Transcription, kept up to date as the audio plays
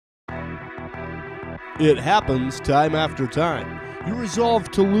It happens time after time. You resolve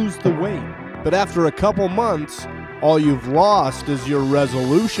to lose the weight, but after a couple months, all you've lost is your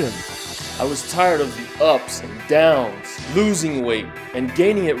resolution. I was tired of the ups and downs, losing weight and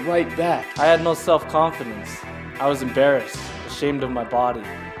gaining it right back. I had no self-confidence. I was embarrassed, ashamed of my body,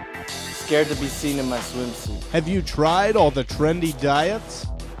 scared to be seen in my swimsuit. Have you tried all the trendy diets?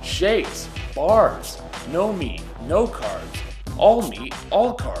 Shakes, bars, no meat, no carbs, all meat,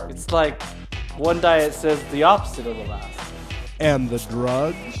 all carbs. It's like one diet says the opposite of the last. And the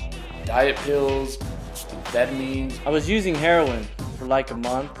drugs? Diet pills, amphetamines. I was using heroin for like a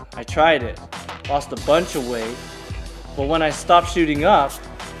month. I tried it, lost a bunch of weight, but when I stopped shooting up,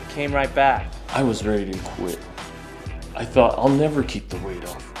 it came right back. I was ready to quit. I thought I'll never keep the weight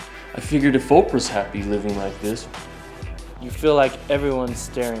off. I figured if Oprah's happy living like this, You feel like everyone's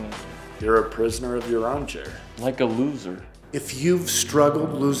staring at you. You're a prisoner of your armchair. like a loser. If you've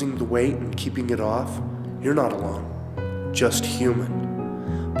struggled losing the weight and keeping it off, you're not alone, just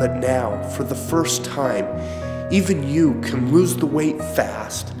human. But now, for the first time, even you can lose the weight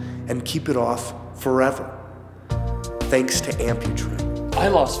fast and keep it off forever, thanks to Amputrim. I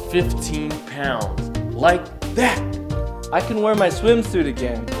lost 15 pounds, like that. I can wear my swimsuit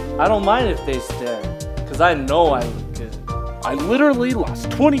again. I don't mind if they stare, because I know I look good. I literally lost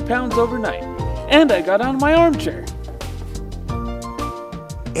 20 pounds overnight, and I got out of my armchair.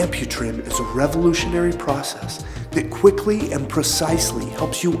 Amputrim is a revolutionary process that quickly and precisely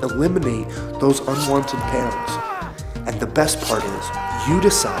helps you eliminate those unwanted pounds. And the best part is, you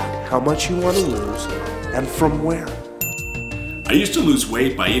decide how much you want to lose and from where. I used to lose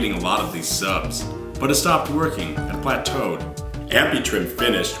weight by eating a lot of these subs, but it stopped working and plateaued. Amputrim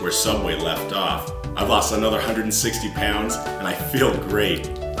finished where Subway left off. I've lost another 160 pounds and I feel great.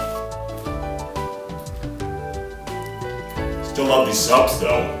 Still love these subs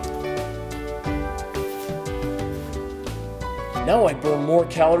though. Now I burn more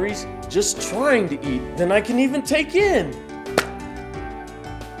calories just trying to eat than I can even take in.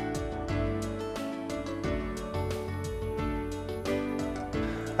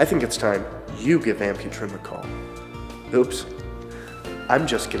 I think it's time you give Amputrim a call. Oops, I'm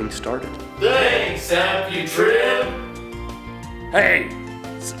just getting started. Thanks, Amputrim! Hey,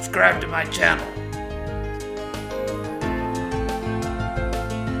 subscribe to my channel.